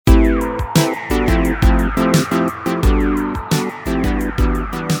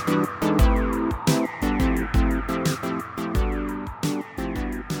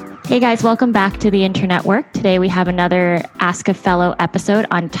Hey guys, welcome back to the Internetwork. Today we have another Ask a Fellow episode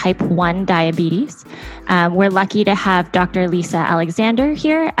on type 1 diabetes. We're lucky to have Dr. Lisa Alexander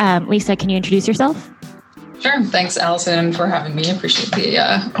here. Lisa, can you introduce yourself? Sure. Thanks, Allison, for having me. I appreciate the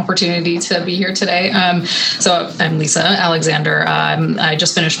opportunity to be here today. So I'm Lisa Alexander. I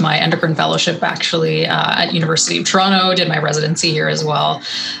just finished my endocrine fellowship actually at University of Toronto, did my residency here as well.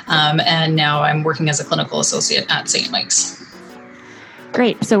 And now I'm working as a clinical associate at St. Mike's.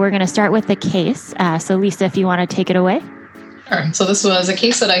 Great. So we're going to start with the case. So Lisa, if you want to take it away. Sure. So this was a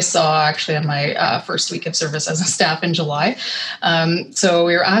case that I saw actually on my first week of service as a staff in July. So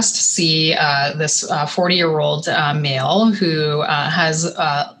we were asked to see this 40-year-old male who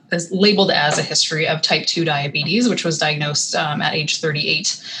is labeled as a history of type 2 diabetes, which was diagnosed at age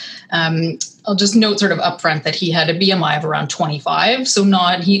 38. I'll just note sort of upfront that he had a BMI of around 25. So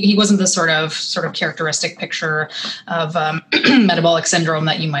he wasn't the sort of characteristic picture of metabolic syndrome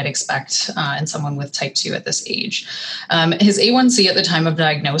that you might expect in someone with type 2 at this age. His A1C at the time of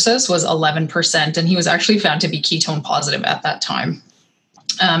diagnosis was 11%, and he was actually found to be ketone positive at that time.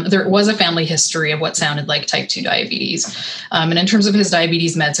 There was a family history of what sounded like type 2 diabetes. And in terms of his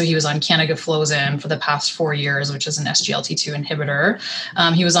diabetes meds, so he was on canagliflozin for the past 4 years, which is an SGLT2 inhibitor.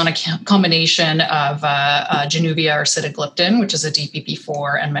 He was on a combination of Januvia or sitagliptin, which is a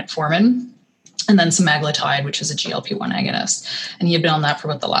DPP4, and metformin, and then semaglutide, which is a GLP-1 agonist. And he had been on that for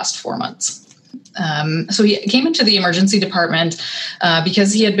about the last 4 months. So he came into the emergency department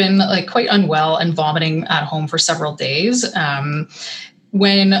because he had been quite unwell and vomiting at home for several days.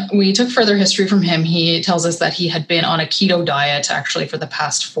 When we took further history from him, he tells us that he had been on a keto diet actually for the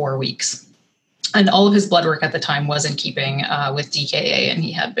past 4 weeks. And all of his blood work at the time was in keeping with DKA, and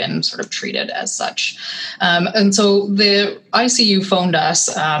he had been sort of treated as such. And so the ICU phoned us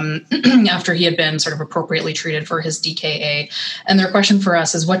after he had been sort of appropriately treated for his DKA. And their question for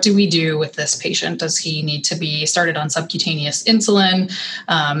us is, what do we do with this patient? Does he need to be started on subcutaneous insulin?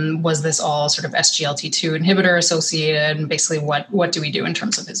 Was this all sort of SGLT2 inhibitor associated? And basically, what do we do in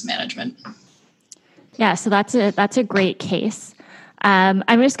terms of his management? Yeah, so that's a great case.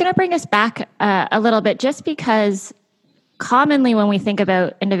 I'm just going to bring us back a little bit, just because commonly when we think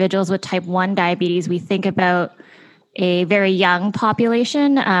about individuals with type 1 diabetes, we think about a very young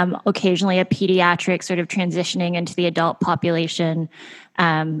population, occasionally a pediatric sort of transitioning into the adult population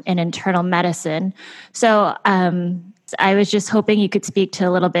in internal medicine. So I was just hoping you could speak to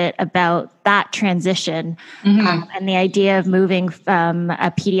a little bit about that transition and the idea of moving from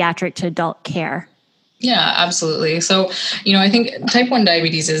a pediatric to adult care. Yeah, absolutely. So, I think type 1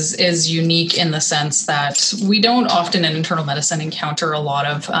 diabetes is unique in the sense that we don't often in internal medicine encounter a lot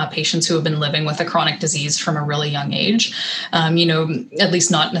of patients who have been living with a chronic disease from a really young age, at least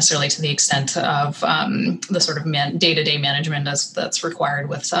not necessarily to the extent of the sort of day-to-day management that's required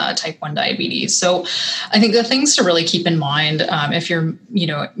with type 1 diabetes. So I think the things to really keep in mind if you're,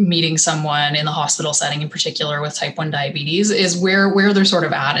 meeting someone in the hospital setting in particular with type 1 diabetes is where they're sort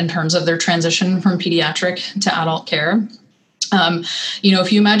of at in terms of their transition from pediatric to adult care.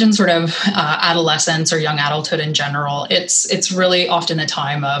 If you imagine sort of adolescence or young adulthood in general, it's really often a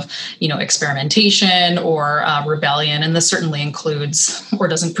time of, experimentation or rebellion. And this certainly includes or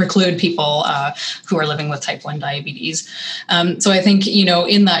doesn't preclude people who are living with type 1 diabetes. So I think,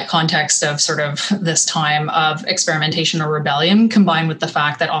 in that context of sort of this time of experimentation or rebellion, combined with the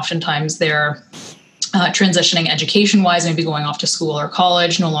fact that oftentimes they're transitioning education-wise, maybe going off to school or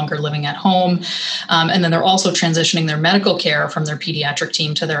college, no longer living at home. And then they're also transitioning their medical care from their pediatric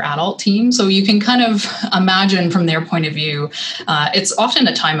team to their adult team. So you can kind of imagine from their point of view, it's often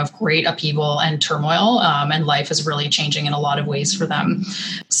a time of great upheaval and turmoil, and life is really changing in a lot of ways for them.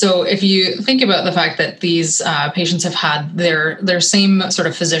 So if you think about the fact that these patients have had their same sort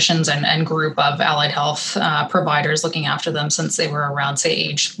of physicians and group of allied health providers looking after them since they were around, say,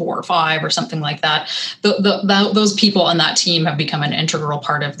 age 4 or 5 or something like that, those people on that team have become an integral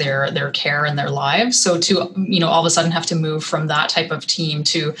part of their care and their lives. So to, all of a sudden have to move from that type of team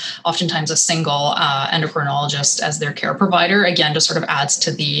to oftentimes a single endocrinologist as their care provider, again, just sort of adds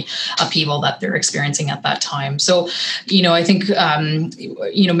to the upheaval that they're experiencing at that time. So, I think,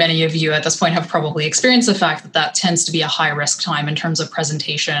 many of you at this point have probably experienced the fact that tends to be a high risk time in terms of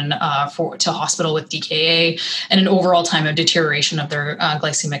presentation to hospital with DKA and an overall time of deterioration of their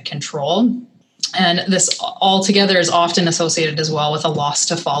glycemic control. And this altogether is often associated as well with a loss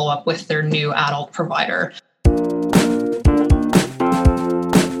to follow up with their new adult provider.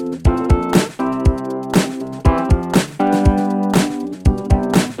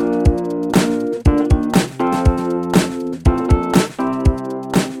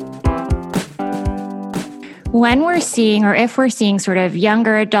 when we're seeing, or if we're seeing sort of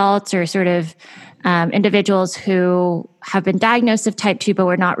younger adults or sort of individuals who have been diagnosed with type 2, but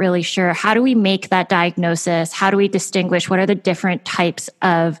we're not really sure, how do we make that diagnosis? How do we distinguish what are the different types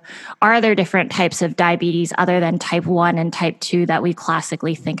of, are there different types of diabetes other than type 1 and type 2 that we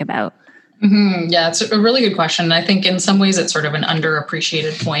classically think about? Mm-hmm. Yeah, it's a really good question. I think in some ways it's sort of an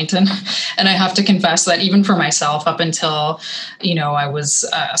underappreciated point. And I have to confess that even for myself, up until, I was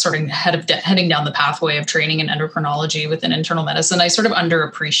sort of heading down the pathway of training in endocrinology within internal medicine, I sort of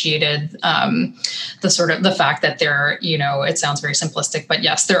underappreciated the fact that there, it sounds very simplistic, but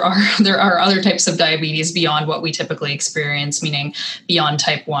yes, there are other types of diabetes beyond what we typically experience, meaning beyond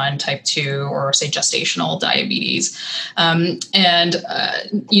type 1, type 2, or say gestational diabetes. I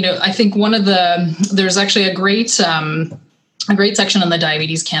think there's actually a great section on the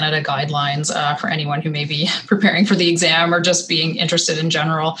Diabetes Canada guidelines for anyone who may be preparing for the exam or just being interested in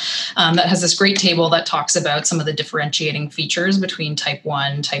general, that has this great table that talks about some of the differentiating features between type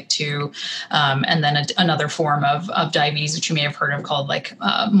 1, type 2, and then another form of diabetes, which you may have heard of, called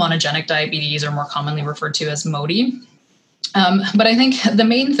monogenic diabetes, or more commonly referred to as MODY. But I think the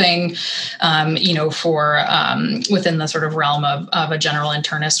main thing, for within the sort of realm of a general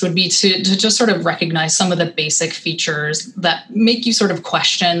internist would be to just sort of recognize some of the basic features that make you sort of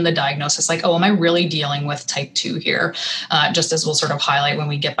question the diagnosis, like, oh, am I really dealing with type 2 here? Just as we'll sort of highlight when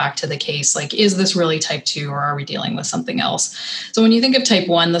we get back to the case, like, is this really type 2 or are we dealing with something else? So when you think of type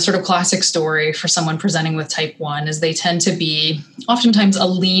 1, the sort of classic story for someone presenting with type 1 is they tend to be oftentimes a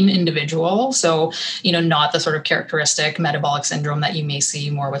lean individual. So, not the sort of characteristic metabolic syndrome that you may see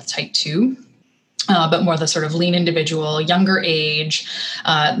more with type 2. But more the sort of lean individual, younger age.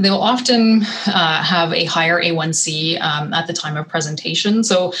 They'll often have a higher A1C at the time of presentation.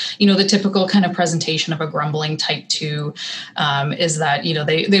 So, the typical kind of presentation of a grumbling type 2 is that,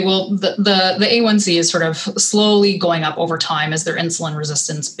 the A1C is sort of slowly going up over time as their insulin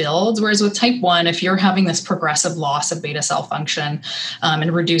resistance builds. Whereas with type 1, if you're having this progressive loss of beta cell function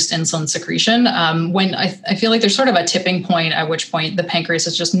and reduced insulin secretion, when I feel like there's sort of a tipping point at which point the pancreas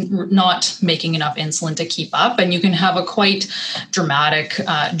is just not making enough insulin to keep up, and you can have a quite dramatic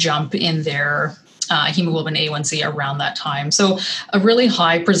jump in their hemoglobin A1C around that time. So a really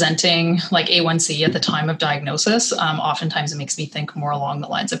high presenting like A1C at the time of diagnosis, oftentimes it makes me think more along the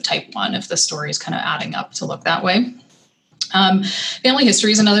lines of type 1 if the story is kind of adding up to look that way. Family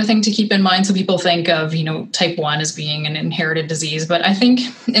history is another thing to keep in mind. So people think of, type 1 as being an inherited disease, but I think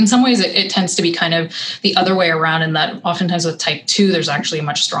in some ways it tends to be kind of the other way around, in that oftentimes with type 2, there's actually a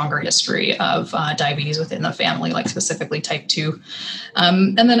much stronger history of diabetes within the family, like specifically type 2.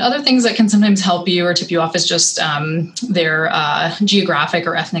 And then other things that can sometimes help you or tip you off is just their geographic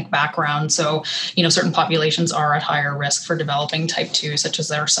or ethnic background. So, certain populations are at higher risk for developing type 2, such as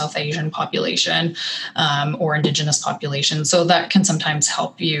their South Asian population or Indigenous population. So that can sometimes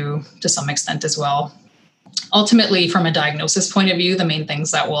help you to some extent as well. Ultimately, from a diagnosis point of view, the main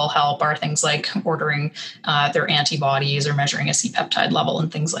things that will help are things like ordering their antibodies or measuring a C-peptide level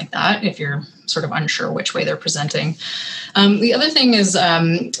and things like that, if you're sort of unsure which way they're presenting. The other thing is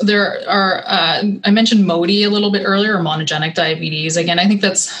there are, I mentioned MODY a little bit earlier, or monogenic diabetes. Again, I think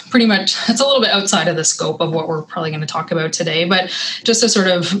that's a little bit outside of the scope of what we're probably going to talk about today, but just to sort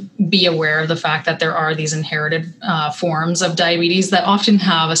of be aware of the fact that there are these inherited forms of diabetes that often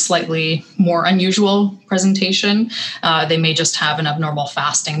have a slightly more unusual presentation. They may just have an abnormal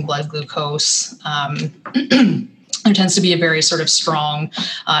fasting blood glucose. There tends to be a very sort of strong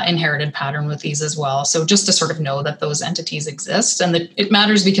inherited pattern with these as well. So just to sort of know that those entities exist, and it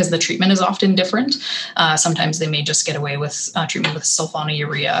matters because the treatment is often different. Sometimes they may just get away with treatment with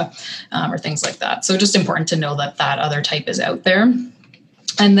sulfonylurea or things like that. So just important to know that other type is out there.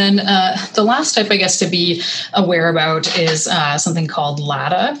 And then the last type, I guess, to be aware about is something called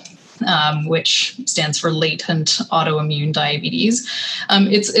LADA. Which stands for latent autoimmune diabetes.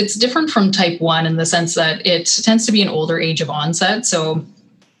 It's different from type 1 in the sense that it tends to be an older age of onset. So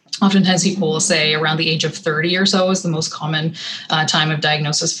oftentimes people will say around the age of 30 or so is the most common time of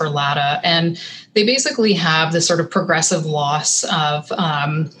diagnosis for LADA. And they basically have this sort of progressive loss of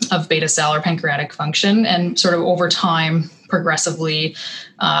beta cell or pancreatic function, and sort of over time progressively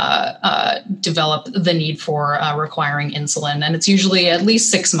develop the need for requiring insulin. And it's usually at least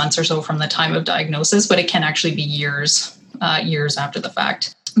 6 months or so from the time of diagnosis, but it can actually be years after the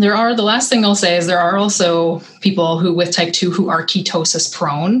fact. The last thing I'll say is there are also people who with type 2 who are ketosis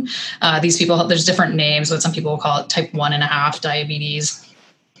prone. These people, there's different names, but some people will call it type 1.5 diabetes.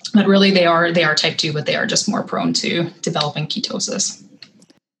 But really they are type 2, but they are just more prone to developing ketosis.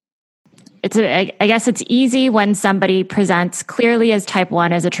 I guess it's easy when somebody presents clearly as type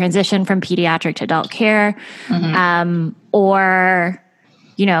 1 as a transition from pediatric to adult care, or,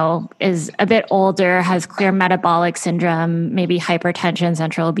 is a bit older, has clear metabolic syndrome, maybe hypertension,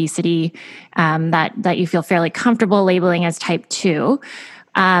 central obesity, that you feel fairly comfortable labeling as type 2.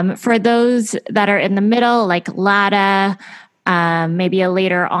 For those that are in the middle, like LADA, maybe a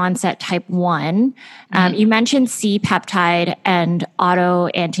later onset type 1. You mentioned C-peptide and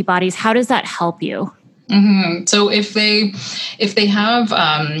autoantibodies. How does that help you? So if they have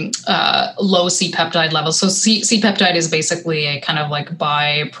low C-peptide levels, so C-peptide is basically a kind of like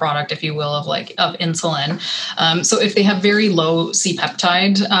byproduct, if you will, of insulin. So if they have very low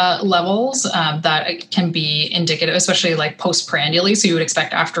C-peptide levels, that can be indicative, especially like postprandially. So you would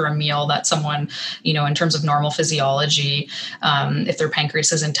expect after a meal that someone, in terms of normal physiology, if their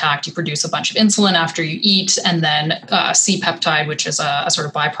pancreas is intact, you produce a bunch of insulin after you eat, and then C-peptide, which is a sort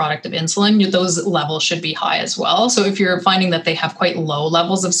of byproduct of insulin, those levels should be high as well. So if you're finding that they have quite low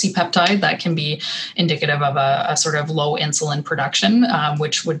levels of C-peptide, that can be indicative of a sort of low insulin production,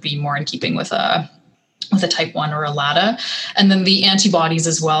 which would be more in keeping with a type 1 or a LADA. And then the antibodies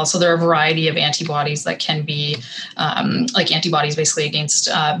as well. So there are a variety of antibodies that can be like antibodies basically against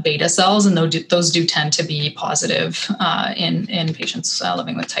beta cells, and those do tend to be positive in patients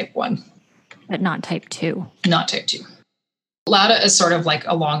living with type 1. But not type 2. Not type 2. LADA is sort of like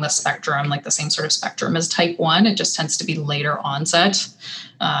along the spectrum, like the same sort of spectrum as type 1. It just tends to be later onset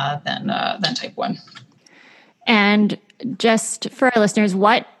than type 1. And just for our listeners,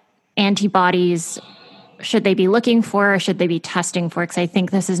 what antibodies should they be looking for, or should they be testing for? Because I think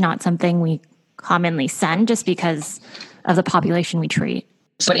this is not something we commonly send just because of the population we treat.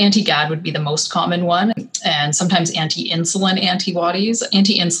 So anti-GAD would be the most common one, and sometimes anti-insulin antibodies.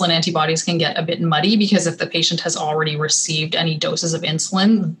 Anti-insulin antibodies can get a bit muddy because if the patient has already received any doses of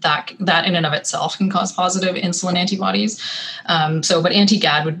insulin, that in and of itself can cause positive insulin antibodies. But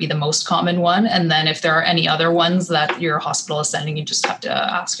anti-GAD would be the most common one. And then if there are any other ones that your hospital is sending, you just have to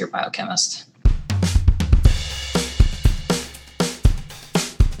ask your biochemist.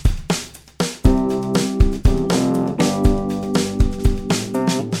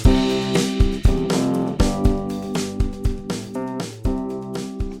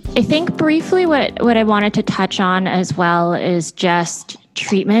 I think briefly what I wanted to touch on as well is just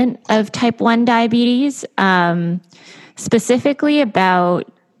treatment of type 1 diabetes, specifically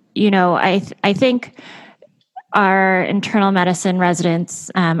about, I think our internal medicine residents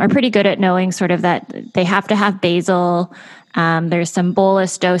are pretty good at knowing sort of that they have to have basal. There's some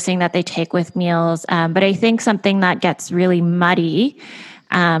bolus dosing that they take with meals. But I think something that gets really muddy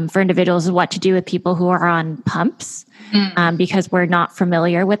for individuals is what to do with people who are on pumps. Because we're not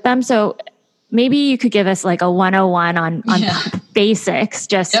familiar with them. So maybe you could give us like a 101 on pump basics,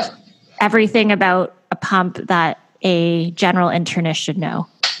 just everything about a pump that a general internist should know.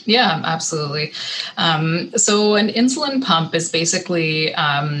 Yeah, absolutely. So an insulin pump is basically,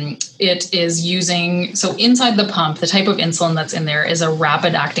 it is using, so inside the pump, the type of insulin that's in there is a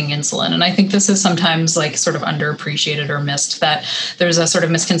rapid acting insulin. And I think this is sometimes like sort of underappreciated or missed, that there's a sort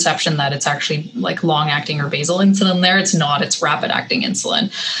of misconception that it's actually like long acting or basal insulin there. It's not, it's rapid acting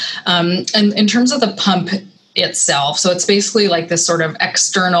insulin. And in terms of the pump itself, so it's basically like this sort of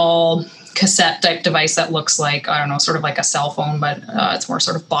external cassette type device that looks like, I don't know, sort of like a cell phone, but it's more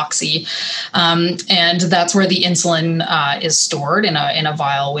sort of boxy. And that's where the insulin is stored in a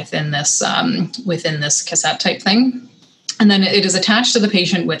vial within this cassette type thing. And then it is attached to the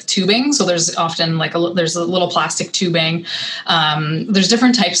patient with tubing. So there's often there's a little plastic tubing. There's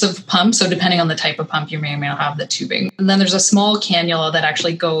different types of pumps. So depending on the type of pump, you may or may not have the tubing. And then there's a small cannula that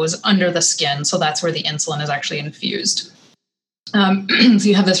actually goes under the skin. So that's where the insulin is actually infused. So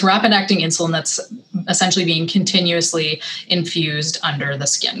you have this rapid acting insulin that's essentially being continuously infused under the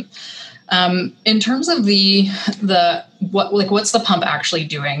skin. In terms of what's the pump actually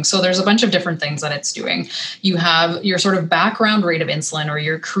doing? So there's a bunch of different things that it's doing. You have your sort of background rate of insulin, or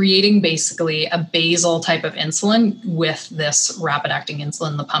you're creating basically a basal type of insulin with this rapid acting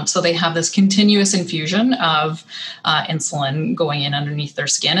insulin in the pump. So they have this continuous infusion of insulin going in underneath their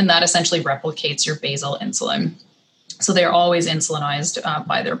skin, and that essentially replicates your basal insulin. So they're always insulinized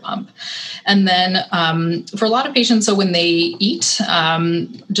by their pump. And then for a lot of patients, so when they eat,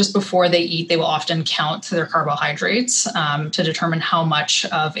 just before they eat, they will often count their carbohydrates to determine how much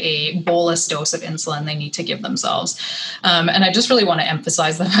of a bolus dose of insulin they need to give themselves. And I just really want to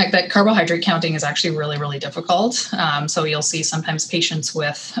emphasize the fact that carbohydrate counting is actually really, really difficult. So you'll see sometimes patients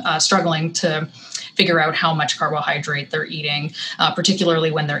with struggling to figure out how much carbohydrate they're eating,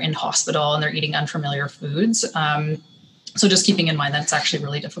 particularly when they're in hospital and they're eating unfamiliar foods. So just keeping in mind that it's actually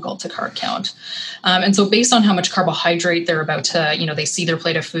really difficult to carb count. And so based on how much carbohydrate they're about to, they see their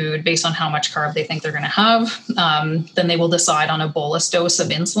plate of food, based on how much carb they think they're going to have, then they will decide on a bolus dose of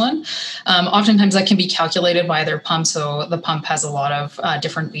insulin. Oftentimes that can be calculated by their pump. So the pump has a lot of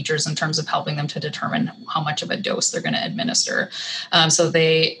different features in terms of helping them to determine how much of a dose they're going to administer. So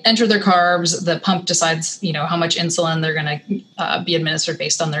they enter their carbs, the pump decides, how much insulin they're going to be administered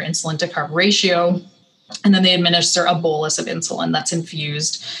based on their insulin to carb ratio. And then they administer a bolus of insulin that's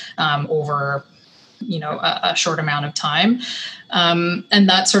infused over, a short amount of time. And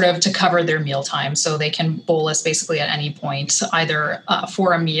that's sort of to cover their meal time. So they can bolus basically at any point, either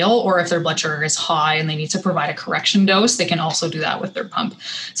for a meal, or if their blood sugar is high and they need to provide a correction dose, they can also do that with their pump.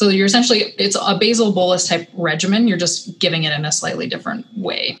 So it's a basal bolus type regimen. You're just giving it in a slightly different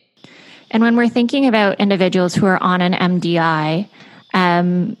way. And when we're thinking about individuals who are on an MDI,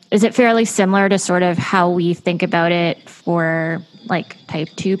 is it fairly similar to sort of how we think about it for like type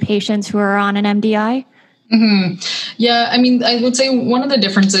 2 patients who are on an MDI? Mm-hmm. Yeah, I mean, I would say one of the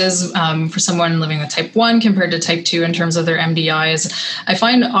differences for someone living with type 1 compared to type 2 in terms of their MDI is I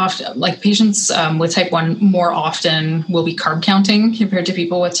find often like patients with type 1 more often will be carb counting compared to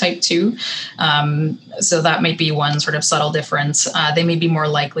people with type 2. So that might be one sort of subtle difference. They may be more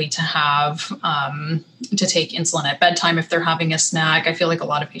likely to have to take insulin at bedtime if they're having a snack. I feel like a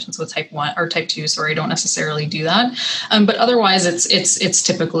lot of patients with type 1 or type 2, don't necessarily do that. But otherwise it's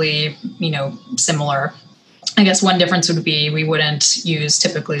typically, similar. I guess one difference would be we wouldn't use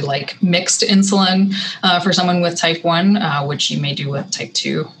typically like mixed insulin for someone with type 1, which you may do with type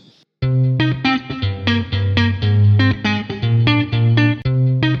 2.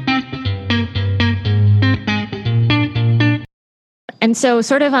 And so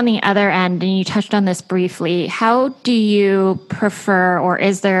sort of on the other end, and you touched on this briefly, how do you prefer, or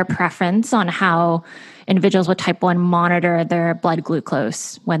is there a preference on how individuals with type 1 monitor their blood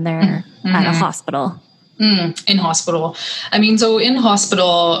glucose when they're at a hospital? In hospital. I mean, so in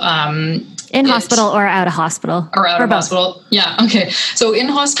hospital... hospital or out of hospital? Or out of hospital. Yeah. Okay. So in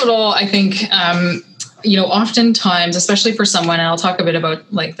hospital, I think, oftentimes, especially for someone, and I'll talk a bit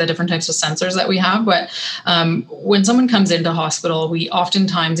about like the different types of sensors that we have, but when someone comes into hospital, we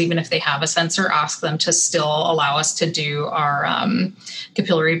oftentimes, even if they have a sensor, ask them to still allow us to do our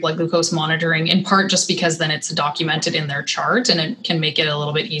capillary blood glucose monitoring, in part just because then it's documented in their chart and it can make it a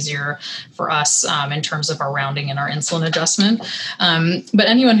little bit easier for us in terms of our rounding and our insulin adjustment. But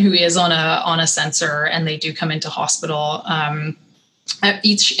anyone who is on a sensor and they do come into hospital,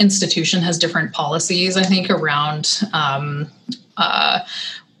 each institution has different policies, I think, around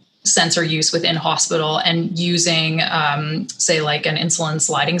sensor use within hospital and using, say, like an insulin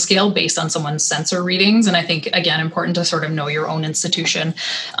sliding scale based on someone's sensor readings. And I think, again, important to sort of know your own institution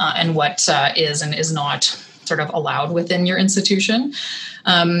and what is and is not sort of allowed within your institution.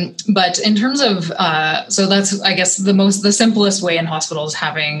 But in terms of, so that's, I guess, the simplest way in hospitals,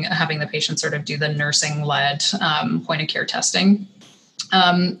 having the patient sort of do the nursing-led point of care testing.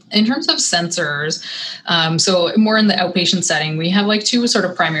 In terms of sensors, so more in the outpatient setting, we have like two sort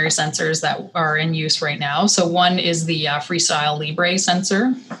of primary sensors that are in use right now. So one is the Freestyle Libre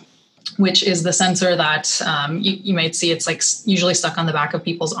sensor, which is the sensor that you might see. It's like usually stuck on the back of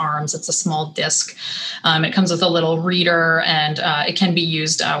people's arms. It's a small disc. It comes with a little reader, and it can be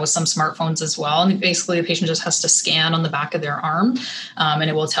used with some smartphones as well. And basically, the patient just has to scan on the back of their arm, and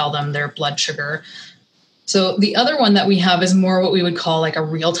it will tell them their blood sugar. So the other one that we have is more what we would call like a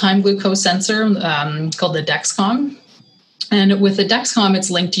real-time glucose sensor called the Dexcom. And with the Dexcom,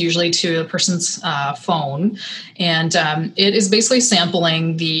 it's linked usually to a person's phone. And it is basically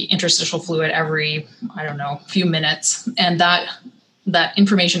sampling the interstitial fluid every, few minutes. And that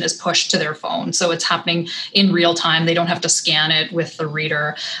information is pushed to their phone. So it's happening in real time. They don't have to scan it with the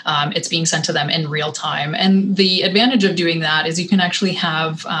reader. It's being sent to them in real time. And the advantage of doing that is you can actually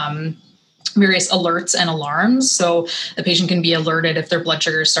have various alerts and alarms. So the patient can be alerted if their blood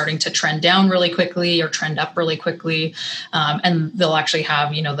sugar is starting to trend down really quickly or trend up really quickly. And they'll actually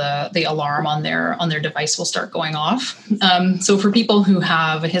have, the alarm on their device will start going off. So for people who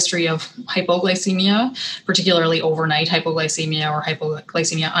have a history of hypoglycemia, particularly overnight hypoglycemia or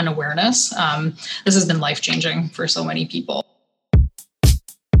hypoglycemia unawareness, this has been life-changing for so many people.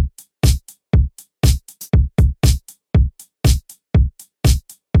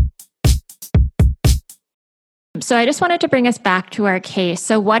 So I just wanted to bring us back to our case.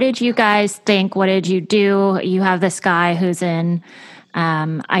 So what did you guys think? What did you do? You have this guy who's in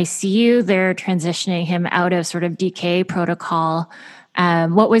ICU. They're transitioning him out of sort of DKA protocol.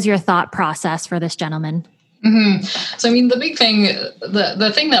 What was your thought process for this gentleman? So, I mean, the big thing,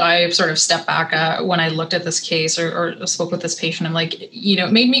 the thing that I sort of stepped back at when I looked at this case or spoke with this patient, I'm like,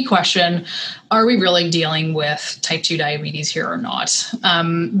 it made me question, are we really dealing with type 2 diabetes here or not?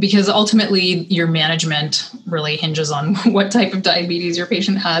 Because ultimately your management really hinges on what type of diabetes your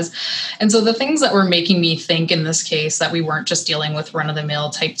patient has. And so the things that were making me think in this case that we weren't just dealing with run-of-the-mill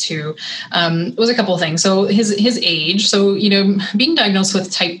type 2 was a couple of things. So his age. So, being diagnosed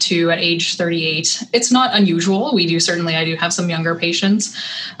with type 2 at age 38, it's not unusual. I do have some younger patients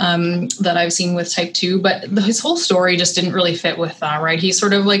that I've seen with type 2, but his whole story just didn't really fit with that, right? He's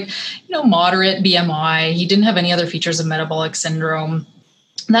sort of like, moderate BMI. He didn't have any other features of metabolic syndrome.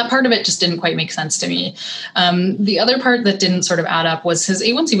 That part of it just didn't quite make sense to me. The other part that didn't sort of add up was his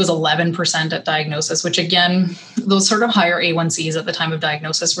A1C was 11% at diagnosis, which again, those sort of higher A1Cs at the time of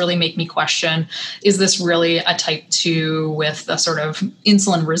diagnosis really make me question, is this really a type 2 with a sort of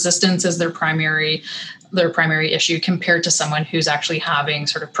insulin resistance as their primary issue compared to someone who's actually having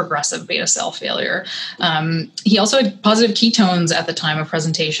sort of progressive beta cell failure. He also had positive ketones at the time of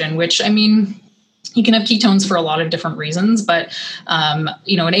presentation, which, I mean, you can have ketones for a lot of different reasons, but, an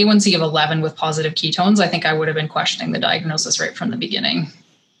A1C of 11 with positive ketones, I think I would have been questioning the diagnosis right from the beginning.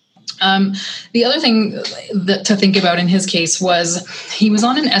 The other thing to think about in his case was he was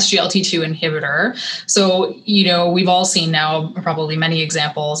on an SGLT2 inhibitor. So, we've all seen now probably many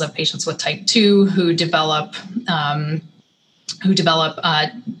examples of patients with type 2 who develop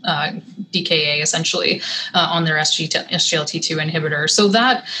DKA essentially on their SGLT2 inhibitor. So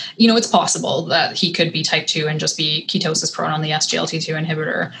that, it's possible that he could be type 2 and just be ketosis prone on the SGLT2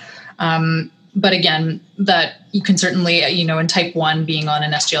 inhibitor. But again, that you can certainly, in type 1 being on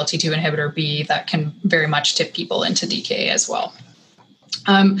an SGLT2 inhibitor B, that can very much tip people into DKA as well.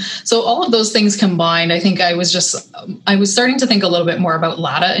 So all of those things combined, I think I was starting to think a little bit more about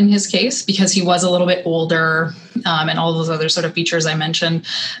LADA in his case because he was a little bit older and all those other sort of features I mentioned.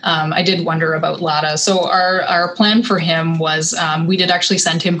 I did wonder about LADA. So our plan for him was we did actually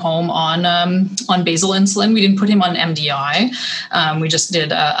send him home on basal insulin. We didn't put him on MDI. We just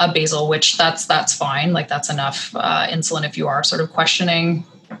did a basal, which that's fine. Like that's enough insulin if you are sort of questioning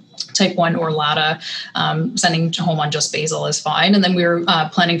type 1 or LADA, sending home on just basal is fine. And then we were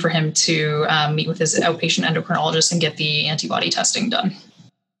planning for him to meet with his outpatient endocrinologist and get the antibody testing done.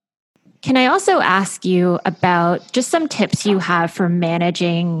 Can I also ask you about just some tips you have for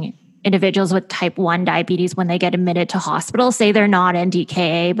managing individuals with type 1 diabetes when they get admitted to hospital? Say they're not in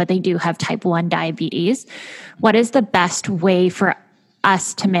DKA, but they do have type 1 diabetes. What is the best way for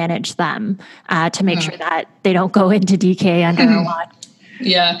us to manage them to make sure that they don't go into DKA under a lot?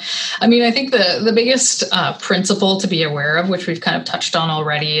 Yeah. I mean, I think the biggest principle to be aware of, which we've kind of touched on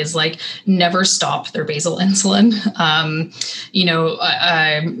already, is like never stop their basal insulin.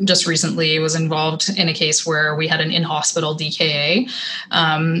 I just recently was involved in a case where we had an in-hospital DKA.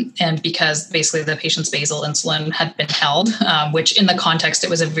 And because basically the patient's basal insulin had been held, which in the context, it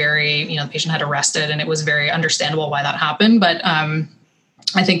was a very, the patient had arrested and it was very understandable why that happened. But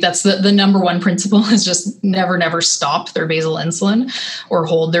I think that's the number one principle is just never stop their basal insulin or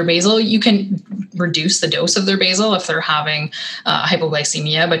hold their basal. You can reduce the dose of their basal if they're having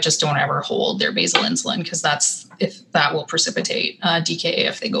hypoglycemia, but just don't ever hold their basal insulin because that will precipitate DKA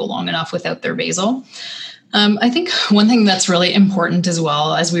if they go long enough without their basal. I think one thing that's really important as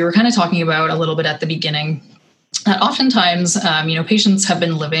well, as we were kind of talking about a little bit at the beginning, oftentimes, patients have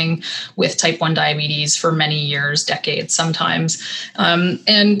been living with type 1 diabetes for many years, decades sometimes.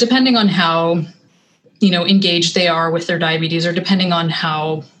 And depending on how, engaged they are with their diabetes or depending on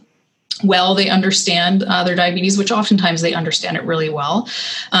how well they understand their diabetes, which oftentimes they understand it really well,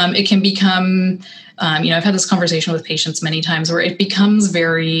 it can become, I've had this conversation with patients many times where it becomes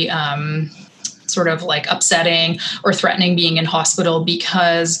very sort of like upsetting or threatening being in hospital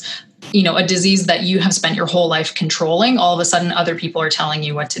because a disease that you have spent your whole life controlling, all of a sudden other people are telling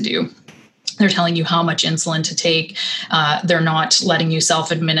you what to do. They're telling you how much insulin to take. They're not letting you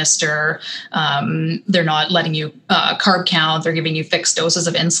self-administer. They're not letting you carb count. They're giving you fixed doses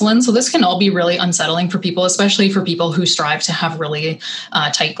of insulin. So this can all be really unsettling for people, especially for people who strive to have really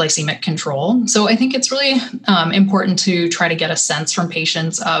tight glycemic control. So I think it's really important to try to get a sense from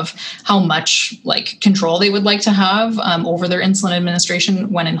patients of how much control they would like to have over their insulin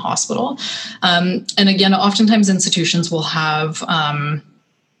administration when in hospital. And again, oftentimes institutions will have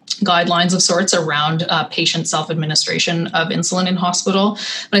guidelines of sorts around patient self-administration of insulin in hospital.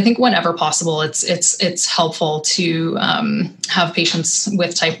 But I think whenever possible, it's helpful to have patients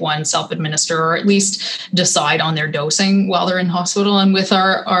with type 1 self-administer, or at least decide on their dosing while they're in hospital. And with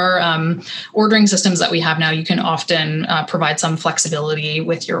our ordering systems that we have now, you can often provide some flexibility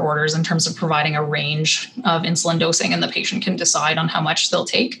with your orders in terms of providing a range of insulin dosing, and the patient can decide on how much they'll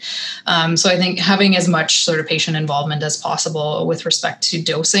take. So I think having as much sort of patient involvement as possible with respect to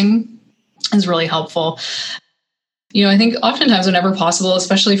dosing is really helpful. I think oftentimes whenever possible,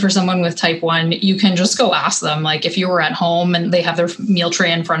 especially for someone with type 1, you can just go ask them, like if you were at home and they have their meal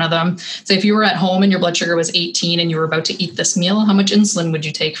tray in front of them. So if you were at home and your blood sugar was 18 and you were about to eat this meal, how much insulin would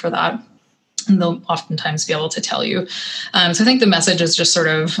you take for that? And they'll oftentimes be able to tell you. So I think the message is just sort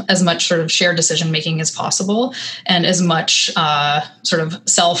of as much sort of shared decision-making as possible, and as much sort of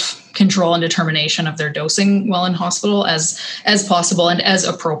self-control and determination of their dosing while in hospital as possible, and as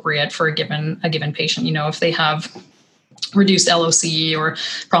appropriate for a given patient. If they have reduced LOC or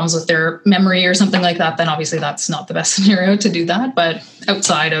problems with their memory or something like that, then obviously that's not the best scenario to do that. But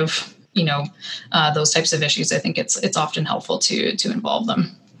outside of, those types of issues, I think it's often helpful to involve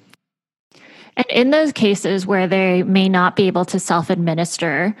them. And in those cases where they may not be able to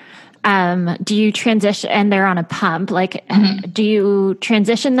self-administer, do you transition, and they're on a pump, do you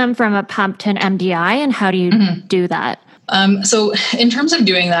transition them from a pump to an MDI, and how do you do that? So in terms of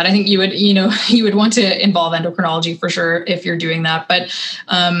doing that, I think you would want to involve endocrinology for sure if you're doing that. But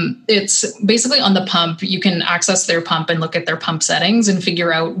it's basically on the pump. You can access their pump and look at their pump settings and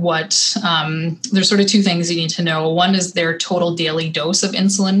figure out what, there's sort of two things you need to know. One is their total daily dose of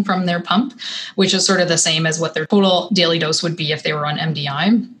insulin from their pump, which is sort of the same as what their total daily dose would be if they were on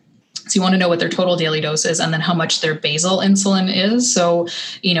MDI. So you want to know what their total daily dose is, and then how much their basal insulin is. So,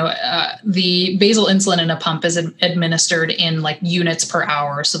 the basal insulin in a pump is administered in like units per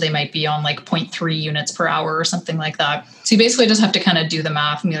hour. So they might be on like 0.3 units per hour or something like that. So you basically just have to kind of do the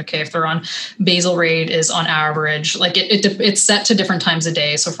math and be okay, if they're on basal rate is on average, like it's set to different times a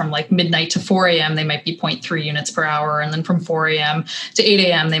day. So from like midnight to 4 a.m., they might be 0.3 units per hour. And then from 4 a.m. to 8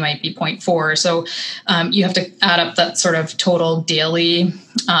 a.m., they might be 0.4. So you have to add up that sort of total daily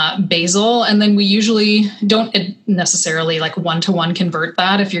basal. And then we usually don't necessarily like one-to-one convert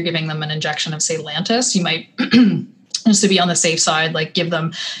that. If you're giving them an injection of, say, Lantus, you might just to be on the safe side, like give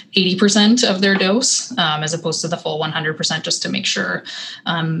them 80% of their dose as opposed to the full 100%, just to make sure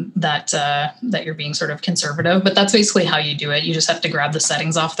that you're being sort of conservative. But that's basically how you do it. You just have to grab the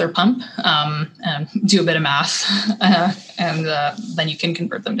settings off their pump and do a bit of math, and then you can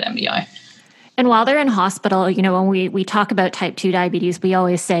convert them to MDI. And while they're in hospital, when we talk about type 2 diabetes, we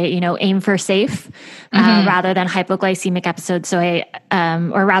always say, aim for safe rather than hypoglycemic episodes. So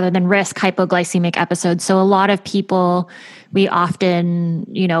or rather than risk hypoglycemic episodes. So a lot of people, we often,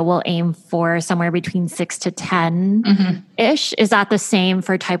 will aim for somewhere between 6 to 10-ish. Is that the same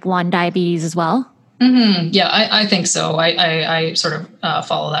for type 1 diabetes as well? Yeah, I think so. I sort of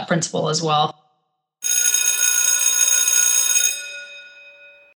follow that principle as well.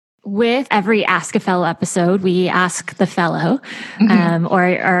 With every Ask a Fellow episode, we ask the fellow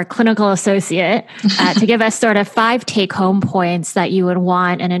or our clinical associate to give us sort of 5 take-home points that you would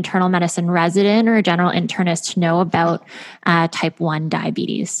want an internal medicine resident or a general internist to know about type 1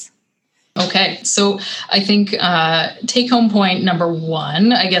 diabetes. Okay, so I think take-home point number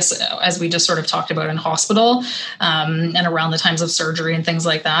 1, I guess, as we just sort of talked about in hospital and around the times of surgery and things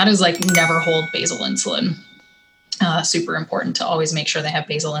like that, is like never hold basal insulin. Super important to always make sure they have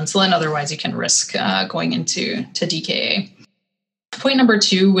basal insulin. Otherwise, you can risk going into DKA. Point number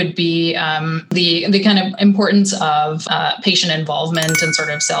 2 would be the kind of importance of patient involvement and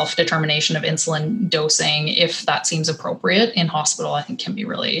sort of self-determination of insulin dosing, if that seems appropriate in hospital, I think can be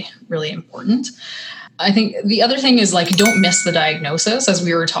really, really important. I think the other thing is, like, don't miss the diagnosis. As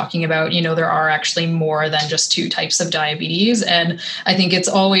we were talking about, there are actually more than just 2 types of diabetes. And I think it's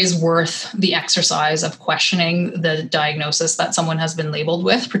always worth the exercise of questioning the diagnosis that someone has been labeled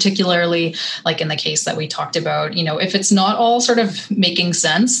with, particularly like in the case that we talked about. If it's not all sort of making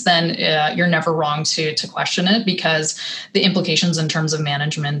sense, then you're never wrong to question it, because the implications in terms of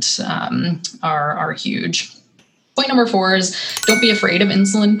management are huge. Point number 4 is don't be afraid of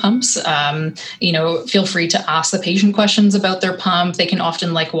insulin pumps. Feel free to ask the patient questions about their pump. They can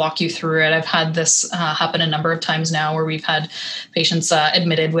often walk you through it. I've had this happen a number of times now, where we've had patients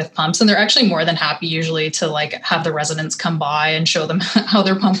admitted with pumps, and they're actually more than happy usually to have the residents come by and show them how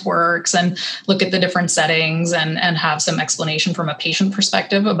their pump works and look at the different settings and have some explanation from a patient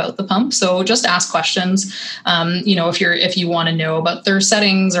perspective about the pump. So just ask questions. If you want to know about their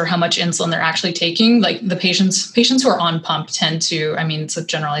settings or how much insulin they're actually taking, like the patients patients who are on pump tend to, I mean, it's a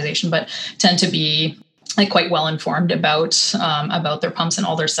generalization, but tend to be like quite well informed about their pumps in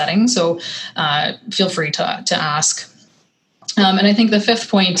all their settings. So feel free to ask. And I think the fifth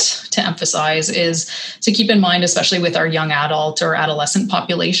point to emphasize is to keep in mind, especially with our young adult or adolescent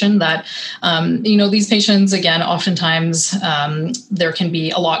population, that, these patients, again, oftentimes there can be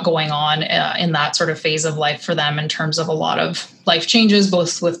a lot going on in that sort of phase of life for them in terms of a lot of life changes,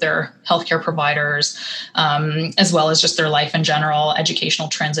 both with their healthcare providers, as well as just their life in general, educational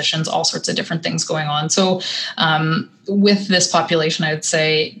transitions, all sorts of different things going on. So with this population, I would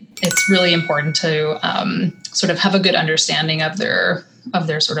say it's really important to sort of have a good understanding of their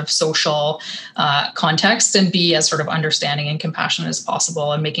sort of social context and be as sort of understanding and compassionate as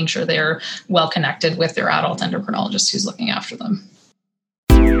possible, and making sure they're well connected with their adult endocrinologist who's looking after them.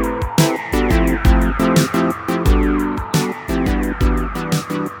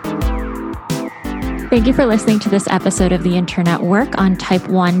 Thank you for listening to this episode of the Internet Work on type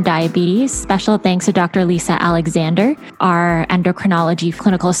 1 diabetes. Special thanks to Dr. Lisa Alexander, our endocrinology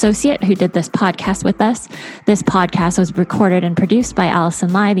clinical associate who did this podcast with us. This podcast was recorded and produced by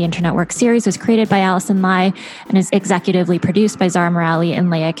Allison Lai. The Internet Work series was created by Allison Lai and is executively produced by Zara Morali and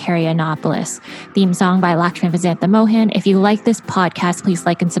Leah Karianopoulos. Theme song by Lakshmi Vizantha Mohan. If you like this podcast, please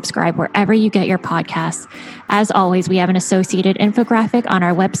like and subscribe wherever you get your podcasts. As always, we have an associated infographic on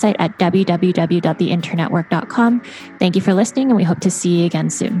our website at www.theinternetwork.com. Thank you for listening, and we hope to see you again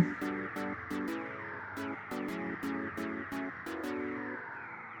soon.